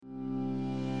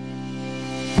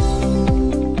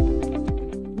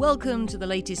Welcome to the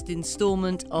latest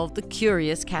installment of The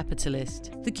Curious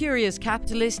Capitalist. The Curious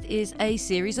Capitalist is a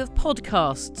series of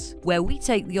podcasts where we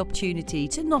take the opportunity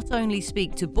to not only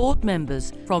speak to board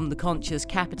members from the Conscious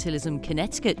Capitalism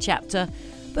Connecticut chapter,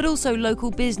 but also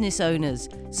local business owners,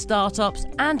 startups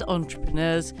and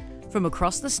entrepreneurs from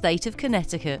across the state of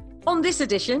Connecticut. On this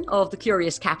edition of The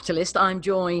Curious Capitalist, I'm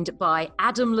joined by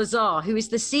Adam Lazar, who is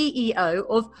the CEO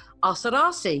of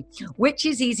Asarasi, which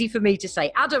is easy for me to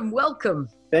say. Adam, welcome.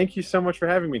 Thank you so much for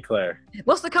having me, Claire.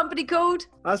 What's the company called?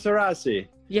 Asarasi.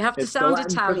 You have to sound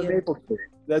Italian. For the maple tree.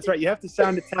 That's right. You have to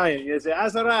sound Italian. You say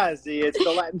Asarasi. It's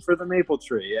the Latin for the maple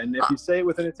tree. And if you say it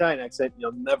with an Italian accent,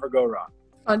 you'll never go wrong.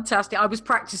 Fantastic. I was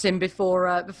practicing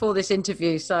before this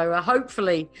interview, so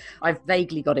hopefully I've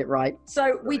vaguely got it right.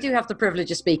 So we do have the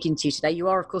privilege of speaking to you today. You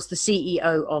are, of course, the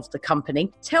CEO of the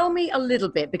company. Tell me a little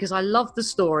bit, because I love the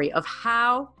story of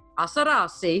how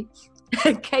Asarasi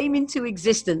came into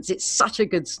existence. It's such a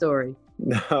good story.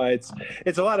 No,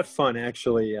 it's a lot of fun,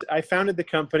 actually. I founded the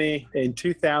company in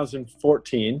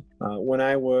 2014 when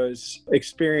I was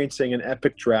experiencing an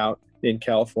epic drought in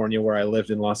California, where I lived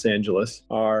in Los Angeles.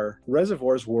 Our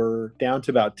reservoirs were down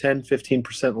to about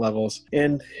 10-15% levels.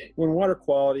 And when water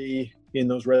quality in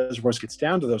those reservoirs gets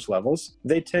down to those levels,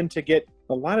 they tend to get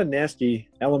a lot of nasty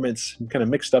elements kind of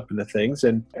mixed up into things.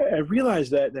 And I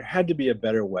realized that there had to be a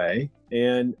better way.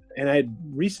 And I had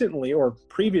recently, or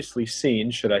previously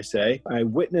seen, should I say, I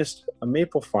witnessed a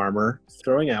maple farmer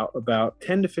throwing out about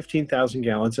 10 to 15,000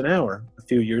 gallons an hour a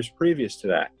few years previous to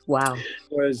that. Wow. It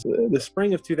was the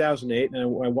spring of 2008, and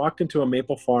I walked into a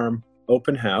maple farm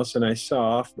open house, and I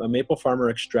saw a maple farmer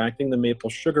extracting the maple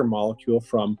sugar molecule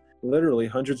from literally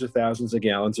hundreds of thousands of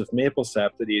gallons of maple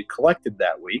sap that he had collected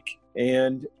that week.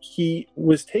 And he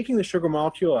was taking the sugar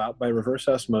molecule out by reverse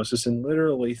osmosis and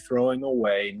literally throwing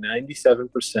away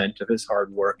 97% of his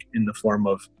hard work in the form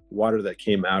of water that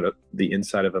came out of the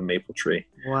inside of a maple tree.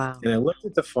 Wow. And I looked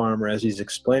at the farmer as he's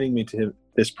explaining me to him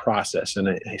this process. And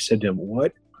I said to him,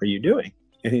 "What are you doing?"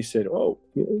 And he said, "Oh,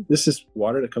 this is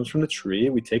water that comes from the tree.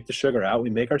 We take the sugar out,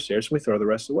 we make our syrups, and we throw the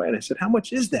rest away." And I said, "How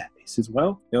much is that?" He says,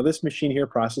 "Well, this machine here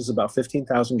processes about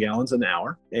 15,000 gallons an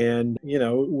hour. And,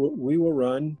 we will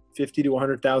run 50 to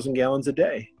 100,000 gallons a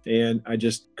day." And I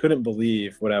just couldn't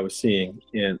believe what I was seeing.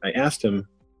 And I asked him,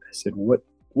 I said, "What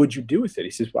would you do with it?"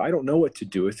 He says, "Well, I don't know what to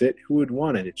do with it. Who would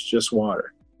want it? It's just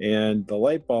water." And the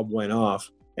light bulb went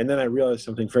off. And then I realized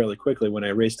something fairly quickly when I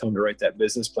raced home to write that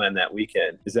business plan that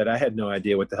weekend, is that I had no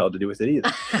idea what the hell to do with it either.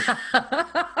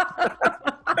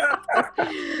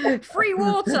 Free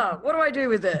water. What do I do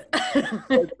with it?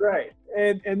 That's right.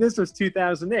 And this was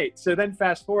 2008. So then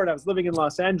fast forward, I was living in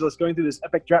Los Angeles going through this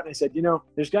epic drought. And I said,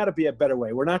 there's got to be a better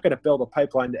way. We're not going to build a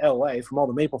pipeline to LA from all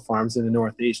the maple farms in the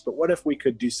Northeast. But what if we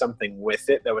could do something with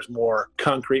it that was more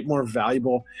concrete, more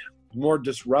valuable, more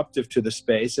disruptive to the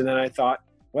space? And then I thought,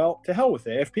 well, to hell with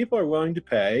it. If people are willing to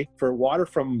pay for water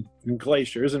from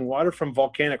glaciers and water from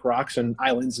volcanic rocks and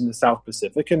islands in the South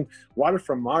Pacific and water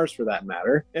from Mars for that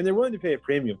matter, and they're willing to pay a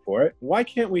premium for it, why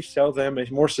can't we sell them a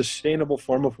more sustainable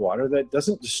form of water that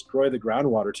doesn't destroy the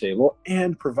groundwater table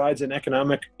and provides an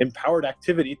economic empowered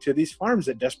activity to these farms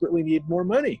that desperately need more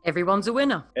money? Everyone's a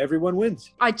winner. Everyone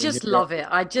wins. I just love it.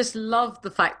 I just love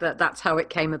the fact that that's how it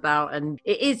came about. And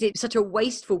it's such a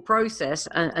wasteful process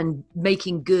and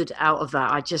making good out of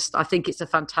that. I think it's a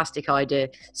fantastic idea.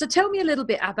 So tell me a little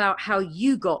bit about how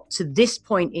you got to this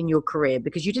point in your career,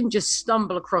 because you didn't just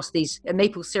stumble across these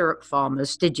maple syrup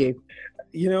farmers, did you?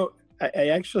 I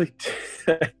actually,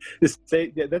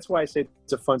 that's why I say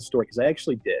it's a fun story, because I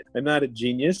actually did. I'm not a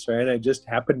genius, right? I just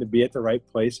happened to be at the right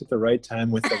place at the right time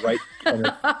with the right kind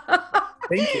of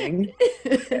thinking.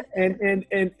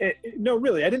 And no,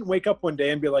 really, I didn't wake up one day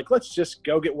and be like, let's just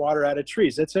go get water out of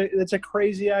trees. That's a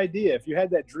crazy idea. If you had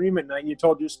that dream at night and you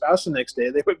told your spouse the next day,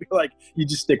 they would be like, you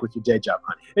just stick with your day job,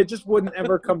 honey. It just wouldn't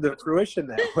ever come to fruition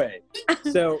that way.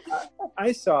 So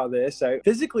I saw this, I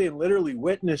physically and literally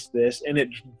witnessed this, and it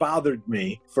bothered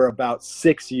me for about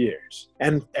 6 years.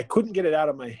 And I couldn't get it out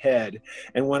of my head.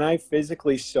 And when I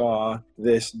physically saw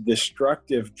this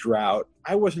destructive drought,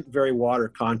 I wasn't very water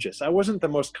conscious. I wasn't the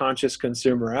most conscious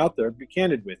consumer out there, to be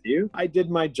candid with you. I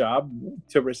did my job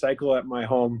to recycle at my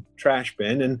home trash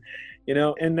bin, and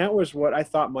that was what I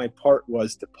thought my part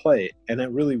was to play. And I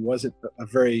really wasn't a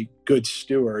very good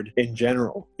steward in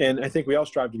general. And I think we all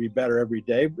strive to be better every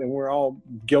day, and we're all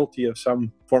guilty of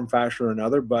some form, fashion, or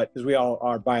another, but because we all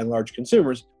are by and large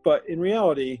consumers. But in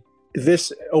reality,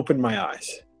 this opened my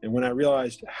eyes. And when I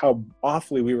realized how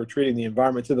awfully we were treating the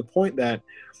environment, to the point that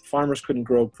farmers couldn't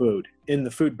grow food in the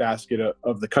food basket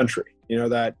of the country,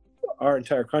 that our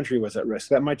entire country was at risk,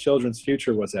 that my children's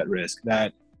future was at risk,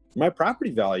 that My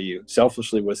property value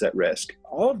selfishly was at risk.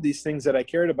 All of these things that I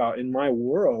cared about in my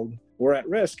world were at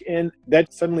risk. And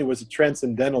that suddenly was a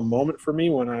transcendental moment for me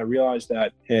when I realized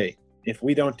that, hey, if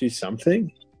we don't do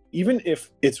something, even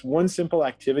if it's one simple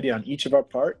activity on each of our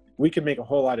part, we can make a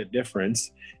whole lot of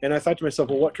difference. And I thought to myself,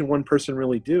 well, what can one person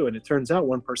really do? And it turns out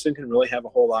one person can really have a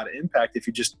whole lot of impact if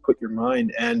you just put your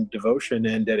mind and devotion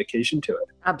and dedication to it.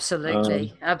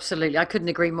 Absolutely. Absolutely. I couldn't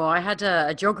agree more. I had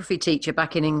a geography teacher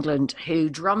back in England who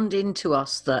drummed into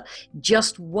us that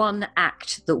just one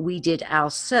act that we did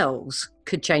ourselves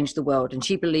could change the world. And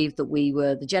she believed that we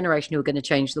were the generation who were going to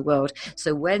change the world.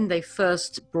 So when they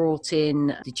first brought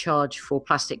in the charge for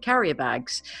plastic carrier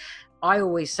bags, I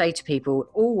always say to people,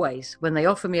 always, when they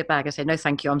offer me a bag, I say, no,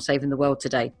 thank you, I'm saving the world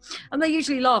today. And they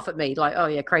usually laugh at me like, oh,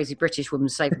 yeah, crazy British woman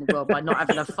saving the world by not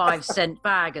having a 5-cent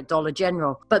bag at Dollar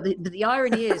General. But the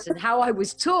irony is, and how I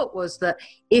was taught was that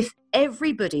if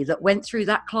everybody that went through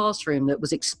that classroom that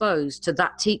was exposed to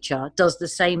that teacher does the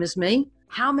same as me,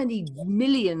 how many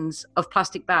millions of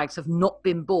plastic bags have not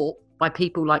been bought by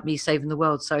people like me saving the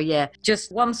world? So, yeah,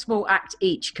 just one small act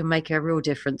each can make a real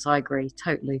difference. I agree,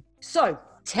 totally. So,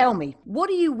 tell me, what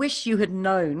do you wish you had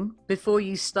known before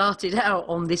you started out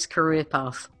on this career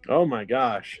path? Oh my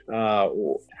gosh.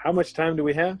 How much time do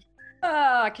we have?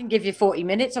 I can give you 40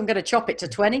 minutes. I'm going to chop it to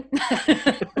 20.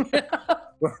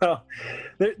 Well,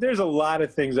 there's a lot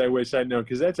of things I wish I'd known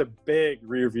because that's a big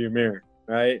rearview mirror,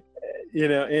 right? You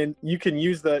know, and you can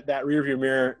use that rearview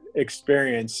mirror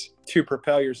experience to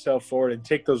propel yourself forward and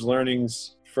take those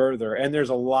learnings further. And there's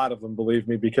a lot of them, believe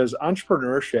me, because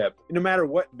entrepreneurship, no matter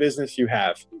what business you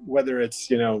have, whether it's,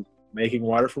 making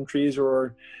water from trees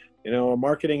or, a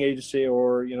marketing agency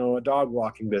or, a dog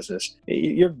walking business,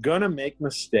 you're going to make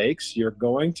mistakes. You're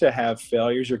going to have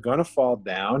failures. You're going to fall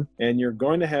down and you're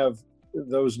going to have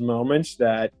those moments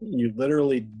that you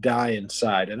literally die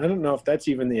inside. And I don't know if that's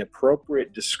even the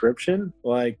appropriate description.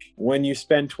 Like when you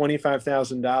spend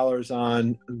 $25,000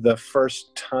 on the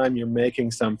first time you're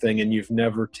making something and you've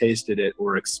never tasted it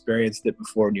or experienced it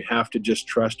before, and you have to just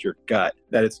trust your gut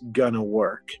that it's gonna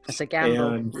work. That's a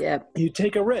gamble. And yeah. You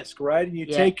take a risk, right? And you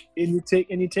take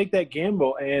that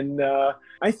gamble. And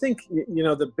I think,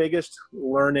 the biggest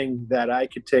learning that I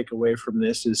could take away from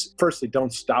this is, firstly,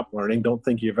 don't stop learning. Don't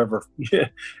think you've ever,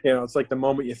 it's like the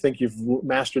moment you think you've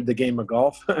mastered the game of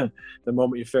golf, the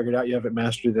moment you figured out you haven't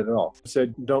mastered it at all. So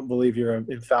don't believe you're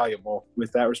infallible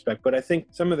with that respect. But I think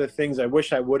some of the things I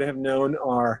wish I would have known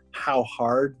are how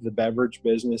hard the beverage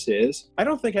business is. I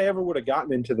don't think I ever would have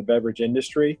gotten into the beverage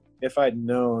industry if I'd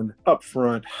known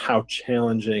upfront how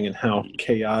challenging and how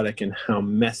chaotic and how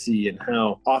messy and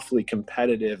how awfully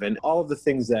competitive and all of the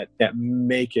things that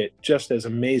make it just as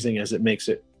amazing as it makes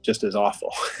it just as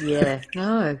awful. Yeah,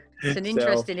 no, it's an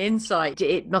interesting insight.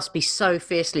 It must be so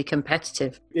fiercely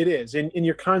competitive. It is. And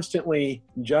you're constantly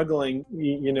juggling,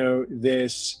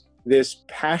 this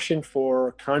passion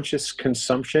for conscious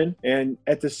consumption, and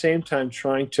at the same time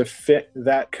trying to fit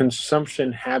that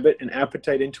consumption habit and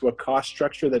appetite into a cost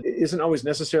structure that isn't always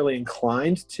necessarily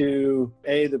inclined to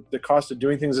the cost of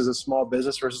doing things as a small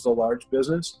business versus a large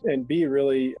business, and B,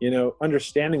 really,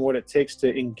 understanding what it takes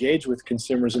to engage with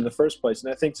consumers in the first place.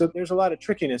 And I think so there's a lot of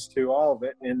trickiness to all of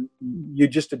it, and you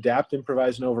just adapt,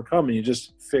 improvise, and overcome, and you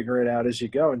just figure it out as you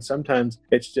go. And sometimes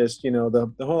it's just,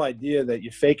 the whole idea that you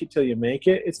fake it till you make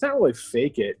it. It's not really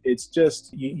fake it. It's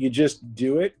just, you just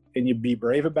do it and you be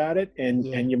brave about it,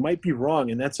 and you might be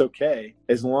wrong, and that's okay,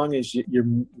 as long as you're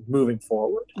moving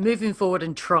forward. Moving forward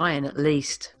and trying at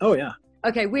least. Oh, yeah.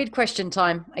 Okay, weird question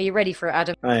time. Are you ready for it,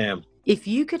 Adam? I am. If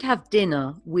you could have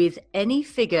dinner with any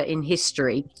figure in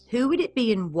history, who would it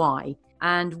be and why?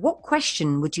 And what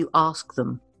question would you ask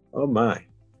them? Oh, my.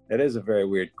 That is a very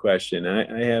weird question.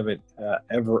 I haven't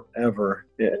ever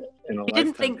in a lifetime. You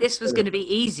didn't think this was going to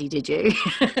be easy, did you?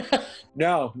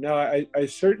 No, I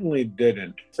certainly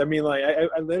didn't. I mean, like,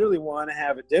 I literally want to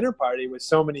have a dinner party with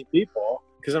so many people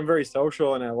because I'm very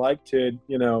social and I like to,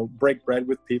 break bread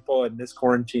with people. And this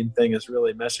quarantine thing is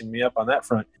really messing me up on that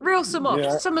front. Reel some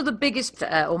off. Some of the biggest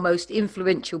or most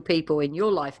influential people in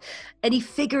your life. Any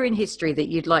figure in history that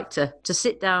you'd like to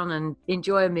sit down and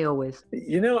enjoy a meal with?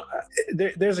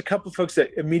 There's a couple of folks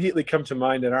that immediately come to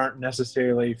mind that aren't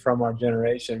necessarily from our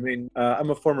generation. I mean, I'm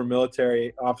a former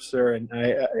military officer, and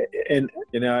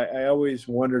I always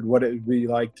wondered what it would be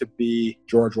like to be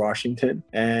George Washington.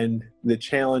 And the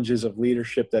challenges of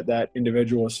leadership that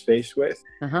individual is faced with.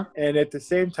 Uh-huh. And at the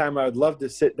same time, I would love to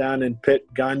sit down and pit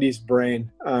Gandhi's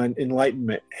brain on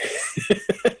enlightenment.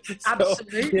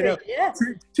 Absolutely, yeah.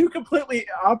 Two completely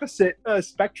opposite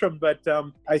spectrum, but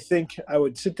I think I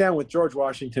would sit down with George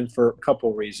Washington for a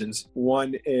couple reasons.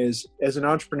 One is, as an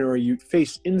entrepreneur, you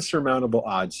face insurmountable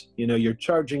odds. You're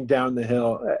charging down the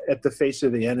hill at the face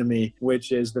of the enemy,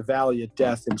 which is the valley of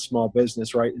death in small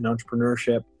business, right, in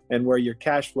entrepreneurship, and where your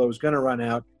cash flow is going to run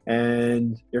out,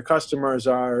 and your customers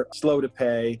are slow to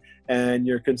pay, and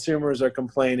your consumers are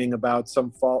complaining about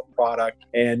some fault product,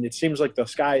 and it seems like the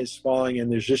sky is falling and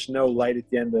there's just no light at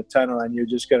the end of the tunnel, and you're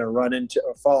just going to run into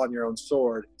or fall on your own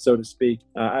sword, so to speak.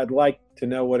 I'd like to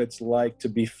know what it's like to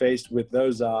be faced with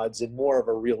those odds in more of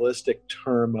a realistic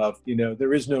term of,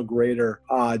 there is no greater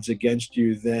odds against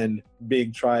you than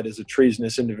being tried as a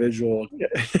treasonous individual.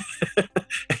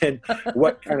 And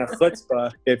what kind of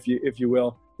chutzpah, if you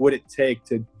will, would it take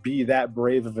to be that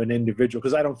brave of an individual?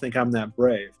 Because I don't think I'm that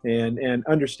brave. And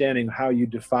understanding how you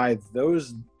defy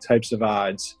those types of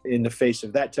odds in the face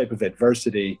of that type of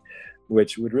adversity,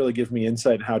 which would really give me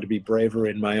insight on how to be braver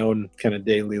in my own kind of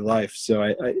daily life. So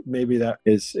I maybe that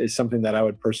is something that I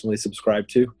would personally subscribe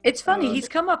to. It's funny, he's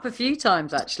come up a few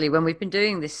times, actually, when we've been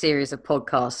doing this series of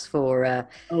podcasts for...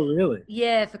 oh, really?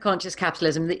 Yeah, for Conscious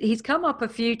Capitalism. He's come up a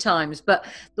few times, but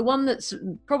the one that's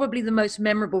probably the most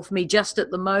memorable for me just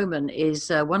at the moment is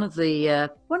one of the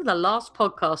last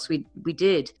podcasts we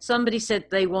did. Somebody said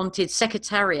they wanted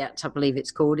Secretariat, I believe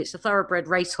it's called. It's a thoroughbred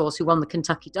racehorse who won the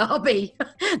Kentucky Derby.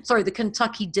 Sorry, the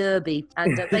Kentucky Derby,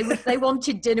 and they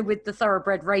wanted dinner with the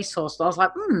thoroughbred racehorse. And I was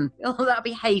like, that'll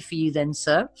be hay for you then,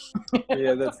 sir.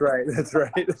 Yeah, that's right.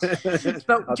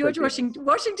 But George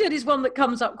Washington is one that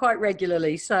comes up quite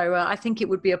regularly, so I think it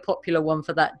would be a popular one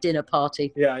for that dinner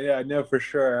party. Yeah, no, for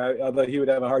sure. Although he would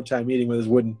have a hard time eating with his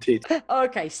wooden teeth.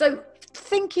 Okay, so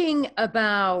thinking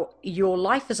about your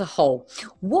life as a whole,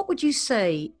 what would you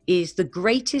say is the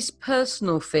greatest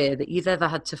personal fear that you've ever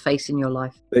had to face in your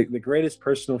life? The greatest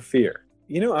personal fear.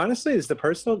 Honestly, it's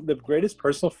the greatest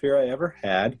personal fear I ever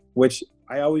had, which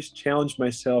I always challenged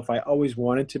myself. I always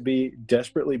wanted to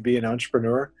desperately be an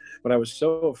entrepreneur, but I was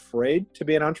so afraid to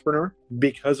be an entrepreneur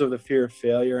because of the fear of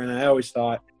failure. And I always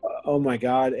thought, oh my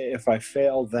God, if I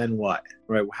fail, then what?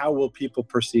 Right? How will people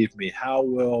perceive me? How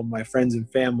will my friends and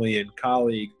family and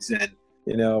colleagues, and,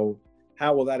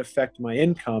 how will that affect my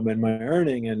income and my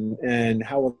earning? And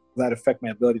how will that affect my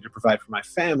ability to provide for my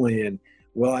family? And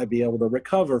will I be able to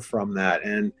recover from that?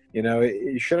 And,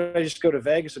 should I just go to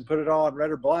Vegas and put it all on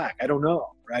red or black? I don't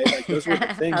know, right? Like, those were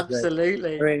the things.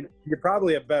 Absolutely. You're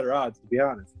probably have better odds, to be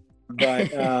honest.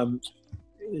 But,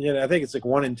 I think it's like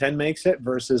 1 in 10 makes it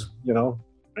versus,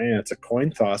 it's a coin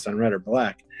toss on red or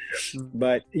black.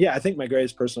 But yeah, I think my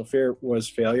greatest personal fear was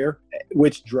failure,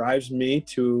 which drives me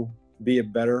to be a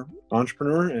better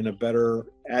entrepreneur and a better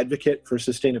advocate for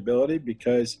sustainability,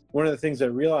 because one of the things I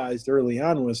realized early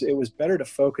on was it was better to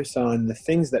focus on the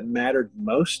things that mattered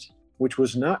most, which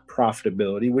was not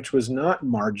profitability, which was not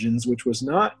margins, which was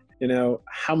not,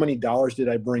 how many dollars did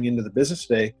I bring into the business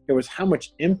today? It was how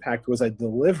much impact was I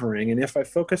delivering? And if I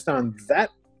focused on that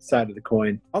side of the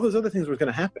coin, all those other things were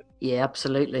going to happen. Yeah,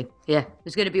 absolutely. Yeah.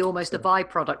 It's going to be almost a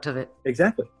byproduct of it.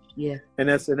 Exactly. Yeah. And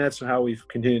that's how we've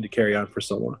continued to carry on for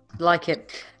so long. Like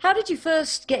it. How did you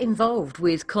first get involved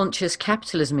with Conscious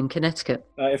Capitalism in Connecticut?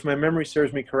 If my memory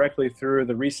serves me correctly, through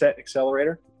the Reset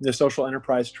Accelerator, the Social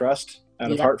Enterprise Trust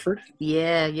out of Hartford.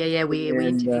 Yeah. We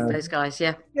interviewed those guys,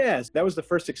 yeah. Yes, that was the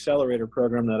first accelerator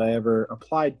program that I ever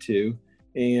applied to.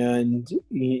 And,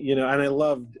 and I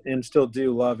loved and still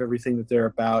do love everything that they're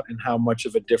about, and how much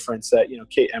of a difference that,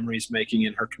 Kate Emery's making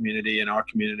in her community and our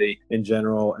community in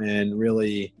general, and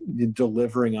really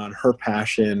delivering on her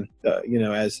passion,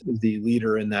 as the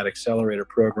leader in that accelerator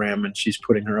program. And she's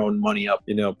putting her own money up,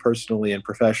 personally and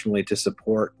professionally to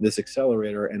support this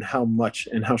accelerator, and how much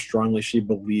and how strongly she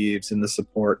believes in the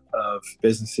support of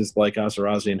businesses like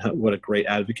Asarasi, and what a great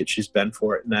advocate she's been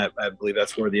for it. And I believe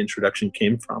that's where the introduction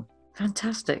came from.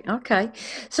 Fantastic. Okay.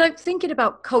 So thinking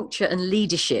about culture and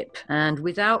leadership, and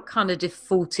without kind of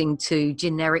defaulting to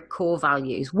generic core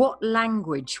values, what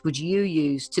language would you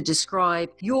use to describe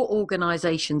your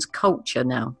organization's culture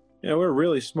now? Yeah, we're a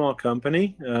really small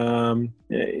company. And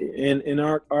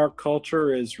our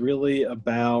culture is really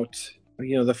about,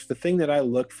 the thing that I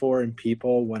look for in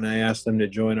people when I ask them to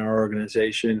join our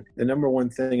organization, the number one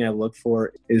thing I look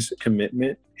for is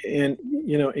commitment and,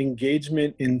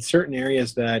 engagement in certain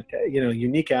areas that,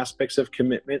 unique aspects of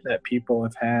commitment that people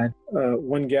have had.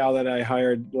 One gal that I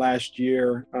hired last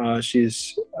year,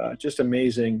 she's just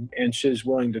amazing, and she's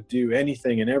willing to do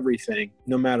anything and everything,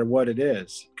 no matter what it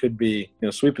is. Could be,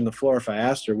 sweeping the floor if I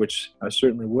asked her, which I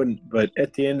certainly wouldn't. But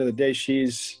at the end of the day,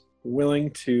 she's willing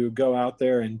to go out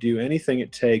there and do anything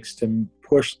it takes to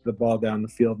push the ball down the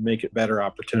field, make it better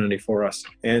opportunity for us.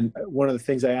 And one of the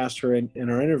things I asked her in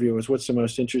our interview was, what's the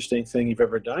most interesting thing you've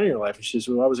ever done in your life? And she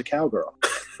said, well, I was a cowgirl.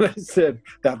 I said,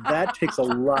 now that takes a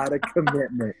lot of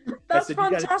commitment. That's I said,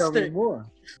 fantastic. You got to tell me more.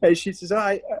 And she says,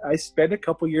 I spent a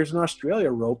couple years in Australia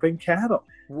roping cattle.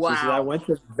 Wow. She says, I went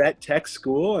to vet tech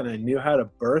school, and I knew how to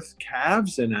birth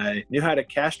calves, and I knew how to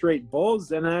castrate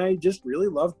bulls, and I just really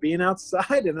loved being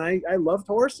outside, and I loved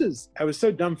horses. I was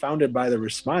so dumbfounded by the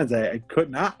response, I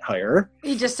could not hire her.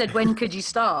 You just said, when could you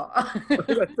start?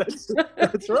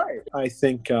 That's right. I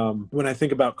think when I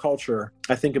think about culture,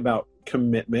 I think about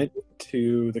commitment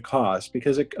to the cause,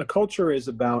 because a culture is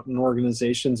about an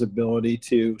organization's ability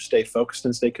to stay focused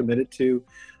and stay committed to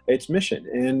its mission.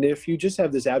 And if you just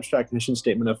have this abstract mission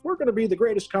statement of, we're going to be the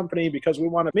greatest company because we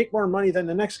want to make more money than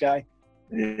the next guy,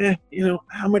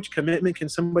 how much commitment can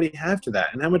somebody have to that?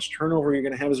 And how much turnover are you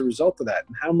going to have as a result of that?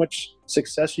 And how much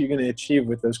success are you going to achieve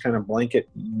with those kind of blanket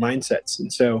mindsets?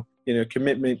 And so,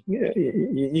 commitment,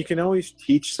 you can always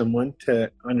teach someone to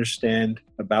understand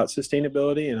about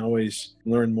sustainability and always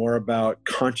learn more about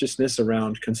consciousness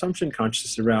around consumption,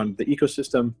 consciousness around the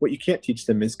ecosystem. What you can't teach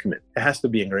them is commitment. It has to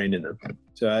be ingrained in them.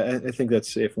 So I think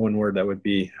that's, if one word, that would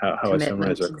be how I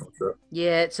summarize our culture.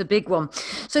 Yeah, it's a big one.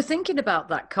 So thinking about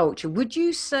that culture, would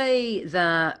you say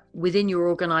that within your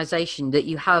organization that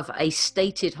you have a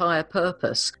stated higher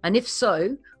purpose? And if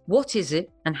so, what is it,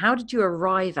 and how did you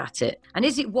arrive at it? And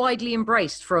is it widely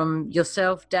embraced from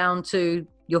yourself down to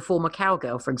your former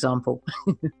cowgirl, for example?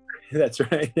 That's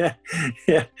right. Yeah.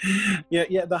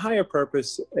 The higher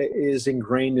purpose is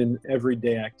ingrained in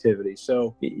everyday activity.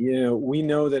 So, we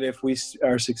know that if we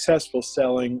are successful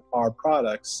selling our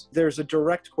products, there's a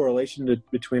direct correlation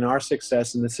between our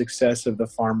success and the success of the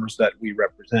farmers that we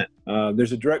represent.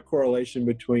 There's a direct correlation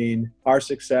between our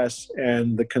success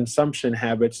and the consumption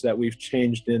habits that we've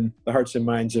changed in the hearts and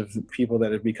minds of people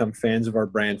that have become fans of our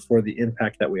brand for the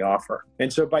impact that we offer.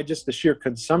 And so by just the sheer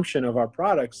consumption of our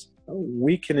products,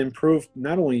 we can improve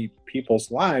not only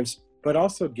people's lives, but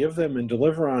also give them and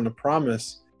deliver on a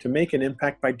promise to make an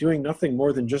impact by doing nothing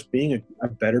more than just being a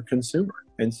better consumer.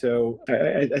 And so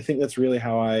I think that's really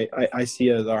how I see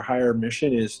it. Our higher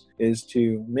mission is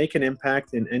to make an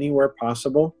impact in anywhere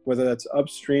possible, whether that's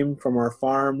upstream from our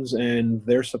farms and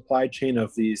their supply chain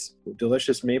of these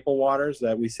delicious maple waters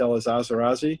that we sell as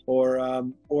Asarasi,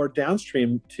 or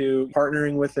downstream to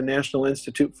partnering with the National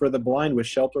Institute for the Blind with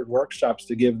sheltered workshops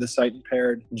to give the sight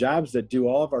impaired jobs that do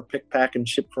all of our pick, pack, and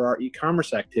ship for our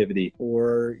e-commerce activity,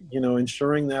 or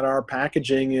ensuring that our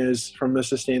packaging is from a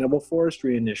sustainable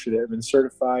forestry initiative and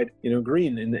certified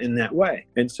green in that way.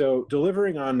 And so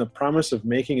delivering on the promise of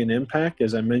making an impact,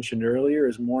 as I mentioned earlier,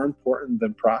 is more important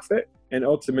than profit. And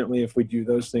ultimately, if we do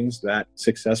those things, that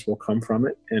success will come from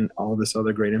it, and all of this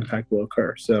other great impact will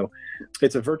occur. So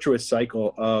it's a virtuous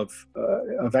cycle of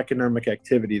economic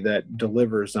activity that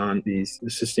delivers on these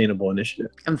sustainable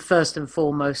initiatives. And first and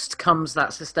foremost comes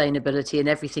that sustainability, and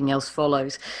everything else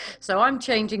follows. So I'm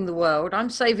changing the world. I'm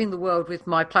saving the world with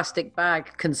my plastic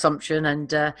bag consumption,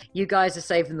 and you guys are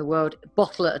saving the world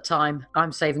bottle at a time.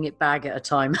 I'm saving it bag at a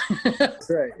time. That's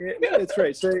right. That's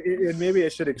right. So and maybe I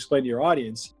should explain to your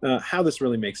audience how this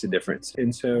really makes a difference.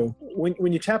 And so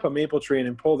when you tap a maple tree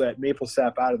and pull that maple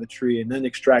sap out of the tree and then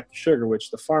extract the sugar,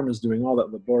 which the farm is doing all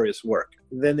that laborious work,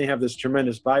 then they have this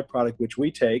tremendous byproduct, which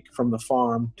we take from the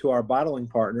farm to our bottling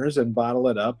partners and bottle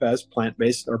it up as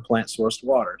plant-based or plant-sourced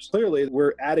waters. Clearly,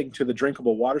 we're adding to the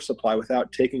drinkable water supply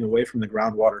without taking away from the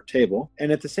groundwater table.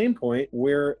 And at the same point,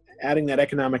 we're adding that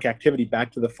economic activity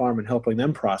back to the farm and helping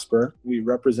them prosper. We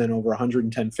represent over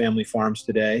 110 family farms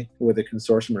today with a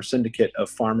consortium or syndicate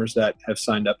of farmers that have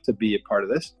signed up to be a part of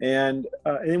this. And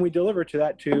then we deliver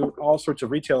to all sorts of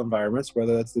retail environments,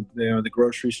 whether that's the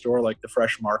grocery store, like the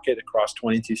Fresh Market across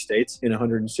 22 states, in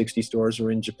 160 stores, or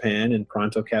in Japan in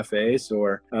Pronto cafes,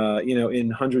 or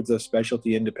in hundreds of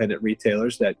specialty independent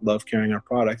retailers that love carrying our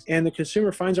products. And the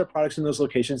consumer finds our products in those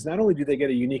locations. Not only do they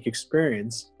get a unique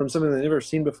experience from something they've never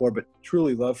seen before, but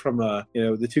truly love from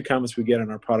the two comments we get on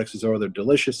our products is, they're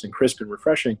delicious and crisp and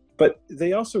refreshing. But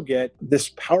they also get this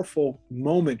powerful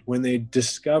moment when they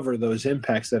discover those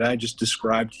impacts that I just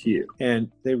described to you.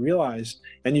 And they realize,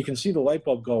 and you can see the light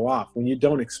bulb go off when you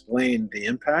don't explain the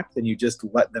impact and you just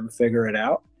let them figure it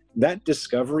out. that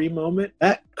discovery moment,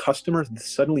 that customer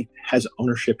suddenly has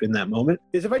ownership in that moment.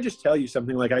 Because if I just tell you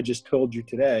something like I just told you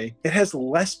today, it has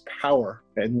less power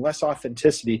and less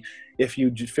authenticity if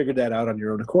you just figured that out on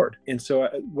your own accord. And so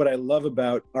what I love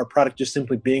about our product just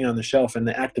simply being on the shelf and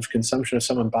the act of consumption of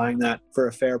someone buying that for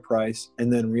a fair price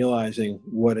and then realizing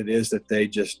what it is that they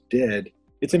just did,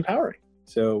 it's empowering.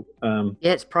 So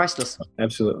yeah, it's priceless.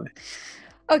 Absolutely.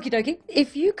 Okie dokie.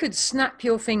 If you could snap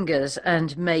your fingers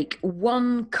and make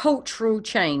one cultural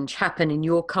change happen in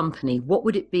your company, what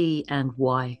would it be and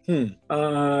why?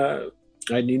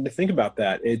 I need to think about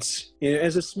that. It's,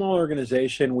 as a small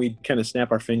organization, we kind of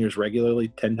snap our fingers regularly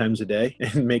 10 times a day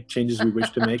and make changes we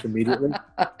wish to make immediately.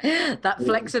 That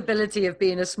flexibility of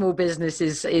being a small business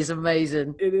is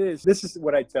amazing. It is. This is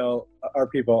what I tell our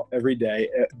people every day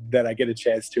that I get a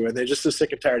chance to, and they're just so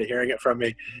sick and tired of hearing it from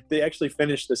me. They actually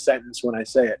finish the sentence when I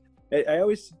say it. I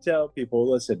always tell people,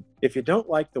 listen, if you don't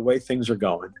like the way things are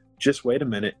going, just wait a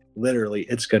minute. Literally,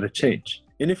 it's going to change.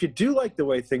 And if you do like the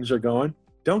way things are going,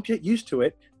 don't get used to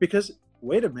it, because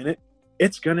wait a minute,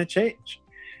 it's going to change.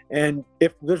 And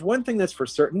if there's one thing that's for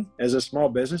certain as a small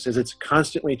business, is it's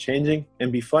constantly changing, and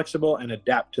be flexible and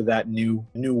adapt to that new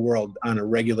world on a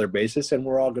regular basis, and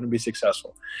we're all going to be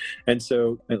successful. And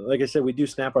so, like I said, we do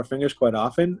snap our fingers quite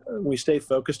often. We stay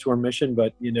focused to our mission,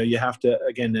 but you have to,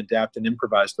 again, adapt and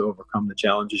improvise to overcome the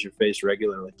challenges you face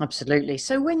regularly. Absolutely.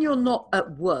 So when you're not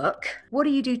at work, what do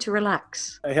you do to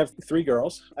relax? I have 3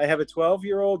 girls. I have a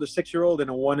 12-year-old, a 6-year-old, and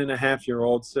a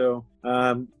 1.5-year-old. So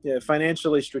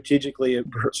financially, strategically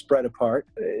spread apart,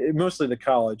 mostly the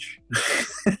college.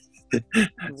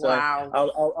 So wow.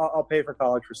 I'll pay for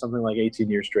college for something like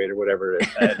 18 years straight or whatever it is.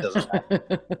 It doesn't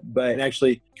matter. But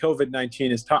actually,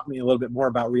 COVID-19 has taught me a little bit more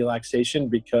about relaxation,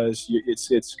 because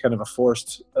it's kind of a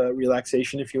forced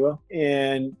relaxation, if you will.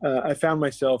 And I found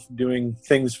myself doing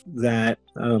things that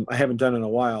I haven't done in a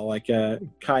while, like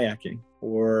kayaking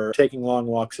or taking long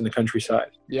walks in the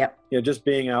countryside. Yep. Just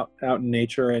being out in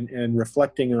nature and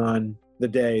reflecting on the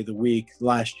day, the week,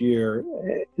 last year.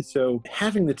 So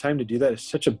having the time to do that is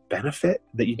such a benefit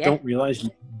that you don't realize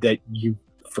that you've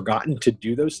forgotten to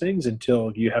do those things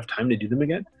until you have time to do them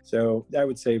again. So I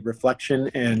would say reflection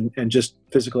and just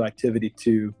physical activity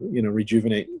to,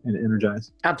 rejuvenate and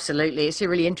energize. Absolutely. It's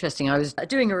really interesting. I was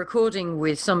doing a recording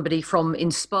with somebody from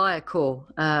Inspire Core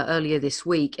earlier this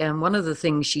week. And one of the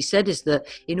things she said is that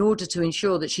in order to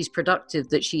ensure that she's productive,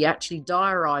 that she actually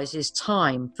diarizes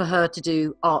time for her to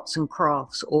do arts and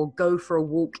crafts or go for a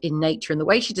walk in nature. And the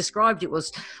way she described it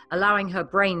was allowing her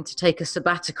brain to take a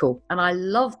sabbatical. And I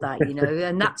love that,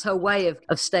 and that's her way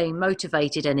of staying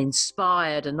motivated and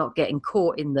inspired and not getting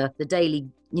caught in the daily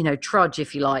trudge,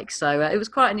 if you like. So it was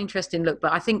quite an interesting look.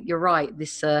 But I think you're right.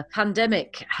 This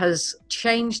pandemic has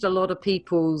changed a lot of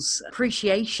people's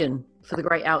appreciation for the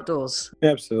great outdoors.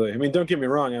 Absolutely. I mean, don't get me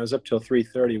wrong. I was up till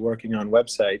 3:30 working on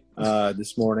website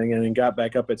this morning, and then got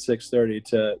back up at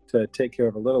 6:30 to take care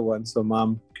of a little one so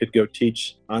mom could go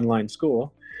teach online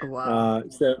school. Wow.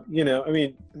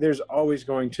 There's always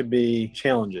going to be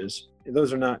challenges.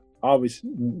 Those are not always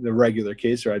the regular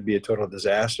case, or I'd be a total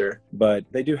disaster, but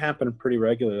they do happen pretty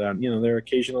regularly. There are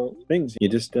occasional things you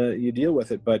just you deal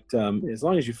with it, but as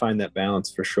long as you find that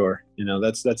balance, for sure,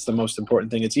 that's the most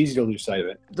important thing. It's easy to lose sight of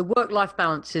it. The work-life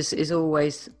balance is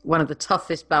always one of the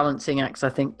toughest balancing acts, I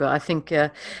think. But I think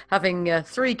having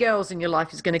 3 girls in your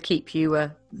life is going to keep you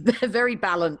very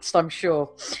balanced, I'm sure.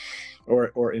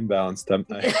 Or imbalanced.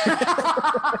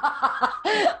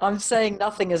 I'm saying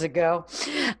nothing as a girl.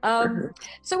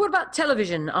 So what about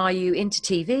television? Are you into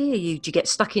TV? Do you get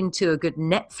stuck into a good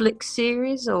Netflix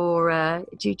series, or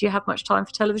do you have much time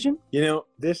for television?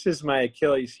 This is my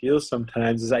Achilles heel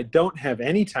sometimes, is I don't have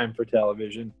any time for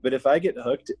television. But if I get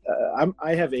hooked,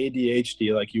 I have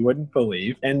ADHD like you wouldn't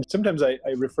believe. And sometimes I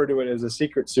refer to it as a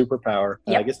secret superpower.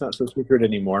 Yep. I guess not so secret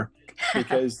anymore,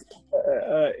 because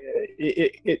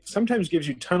it sometimes gives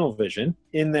you tunnel vision,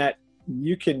 in that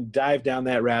you can dive down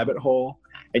that rabbit hole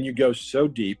and you go so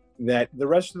deep that the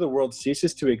rest of the world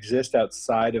ceases to exist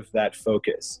outside of that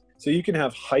focus. So you can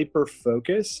have hyper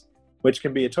focus, which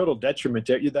can be a total detriment.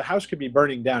 The house could be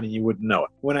burning down and you wouldn't know it.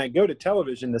 When I go to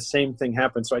television, the same thing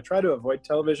happens. So I try to avoid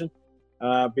television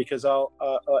because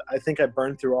I think I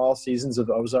burned through all seasons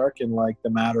of Ozark in like the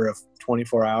matter of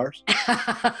 24 hours.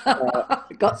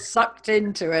 Got sucked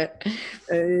into it.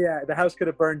 Yeah, the house could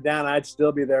have burned down. I'd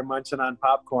still be there munching on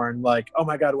popcorn like, oh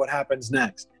my God, what happens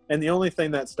next? And the only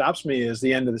thing that stops me is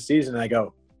the end of the season. I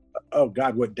go, oh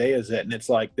God, what day is it? And it's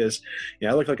like this,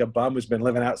 I look like a bum who's been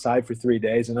living outside for 3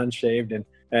 days and unshaved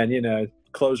and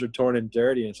clothes are torn and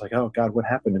dirty. And it's like, oh God, what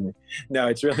happened to me? No,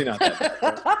 it's really not that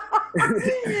bad.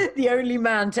 The only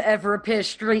man to ever appear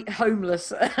street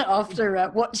homeless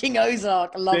after watching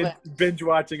Ozark. I love it. Binge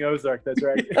watching Ozark, that's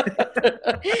right.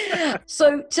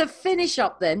 So to finish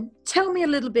up then, tell me a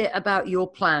little bit about your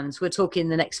plans. We're talking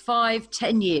the next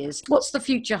 5-10 years. What's the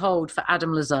future hold for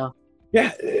Adam Lazar?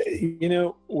 Yeah,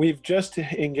 we've just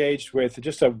engaged with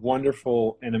just a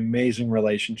wonderful and amazing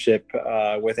relationship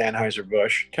with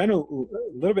Anheuser-Busch. Kind of a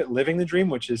little bit living the dream,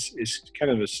 which is kind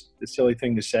of a silly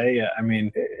thing to say. I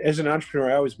mean, as an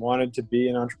entrepreneur, I always wanted to be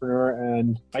an entrepreneur,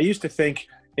 and I used to think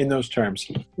in those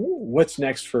terms. What's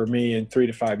next for me in 3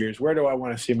 to 5 years? Where do I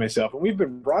want to see myself? And we've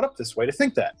been brought up this way to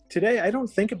think that. Today, I don't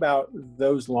think about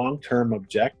those long-term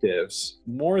objectives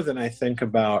more than I think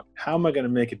about how am I going to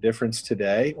make a difference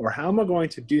today, or how am I going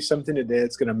to do something today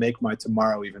that's going to make my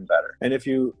tomorrow even better? And if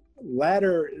you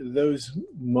ladder those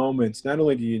moments, not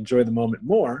only do you enjoy the moment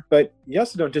more, but you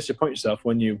also don't disappoint yourself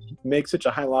when you make such a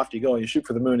high lofty goal. You shoot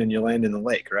for the moon and you land in the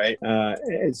lake, right?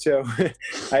 And so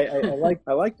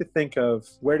I like to think of,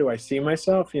 where do I see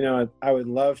myself? I would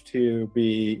love to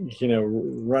be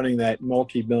running that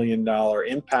multi-billion-dollar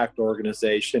impact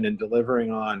organization and delivering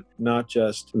on not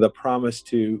just the promise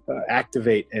to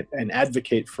activate and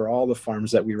advocate for all the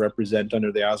farms that we represent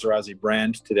under the Asarasi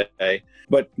brand today,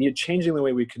 but changing the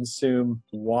way we consume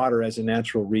water as a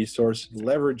natural resource,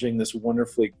 leveraging this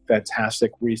wonderfully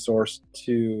fantastic resource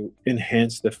to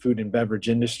enhance the food and beverage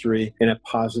industry in a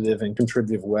positive and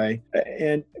contributive way.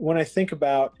 And when I think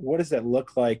about what does that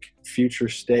look like future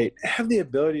state, I have the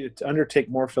ability to undertake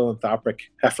more philanthropic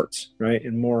efforts, right?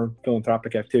 And more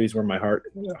philanthropic activities where my heart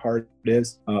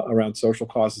is around social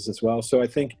causes as well. So I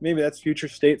think maybe that's future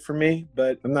state for me,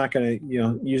 but I'm not going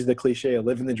to, use the cliche of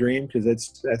living the dream, because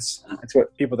that's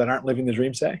what people that aren't living the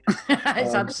dream say.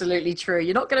 It's absolutely true.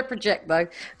 You're not going to project though,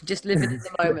 just living in the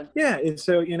moment. Yeah. And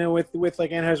so, with like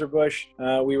Anheuser-Busch,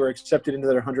 we were accepted into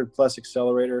their 100+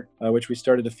 accelerator, which we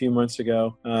started a few months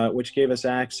ago, which gave us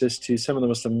access to some of the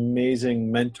most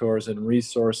amazing mentors and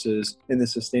resources in the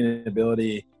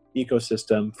sustainability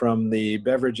ecosystem, from the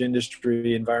beverage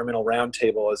industry environmental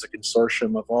roundtable as a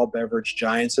consortium of all beverage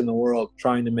giants in the world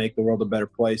trying to make the world a better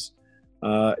place,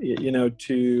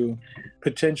 to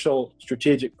potential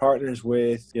strategic partners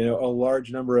with, a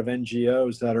large number of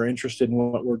NGOs that are interested in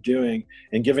what we're doing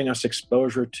and giving us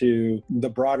exposure to the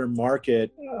broader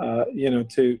market,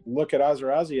 to look at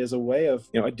Asarasi as a way of,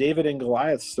 a David and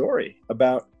Goliath story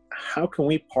about how can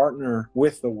we partner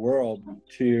with the world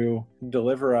to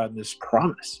deliver on this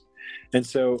promise. And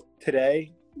so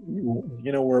today,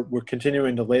 we're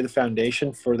continuing to lay the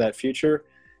foundation for that future.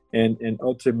 And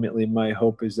ultimately, my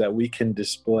hope is that we can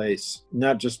displace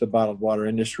not just the bottled water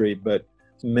industry, but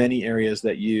many areas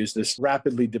that use this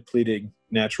rapidly depleting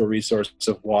natural resource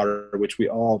of water, which we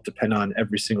all depend on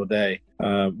every single day,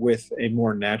 with a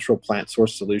more natural plant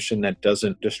source solution that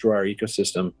doesn't destroy our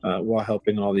ecosystem, while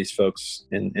helping all these folks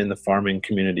in the farming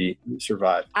community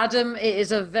survive. Adam, it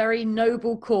is a very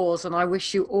noble cause, and I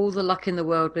wish you all the luck in the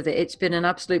world with it. It's been an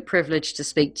absolute privilege to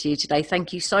speak to you today.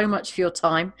 Thank you so much for your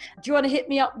time. Do you want to hit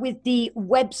me up with the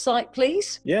website,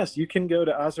 please? Yes, you can go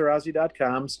to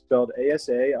asarasi.com, spelled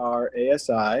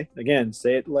Asarasi. Again,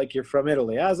 say it like you're from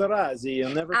Italy. Asarasi.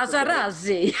 You'll never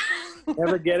Asarasi.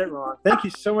 Never get it wrong. Thank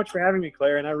you so much for having me,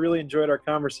 Claire, and I really enjoyed our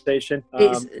conversation.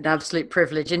 It's an absolute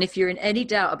privilege. And if you're in any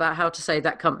doubt about how to say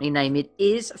that company name, it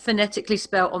is phonetically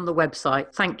spelled on the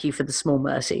website. Thank you for the small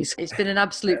mercies. It's been an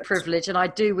absolute privilege, and I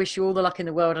do wish you all the luck in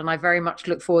the world, and I very much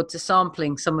look forward to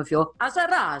sampling some of your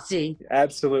Asarasi.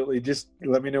 Absolutely. Just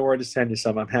let me know where to send you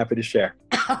some. I'm happy to share.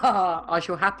 I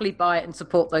shall happily buy it and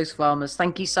support those farmers.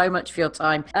 Thank you so much for your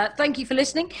time. Thank you for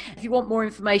listening. If you want more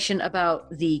information about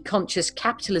the conscious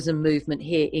capitalism movement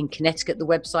here in Connecticut, the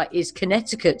website is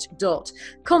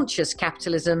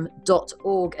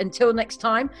connecticut.consciouscapitalism.org. Until next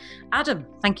time, Adam,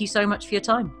 thank you so much for your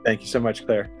time. Thank you so much,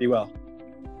 Claire. Be well.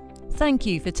 Thank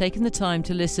you for taking the time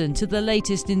to listen to the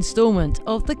latest installment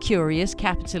of The Curious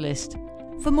Capitalist.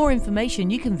 For more information,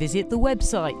 you can visit the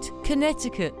website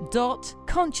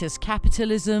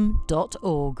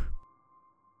connecticut.consciouscapitalism.org.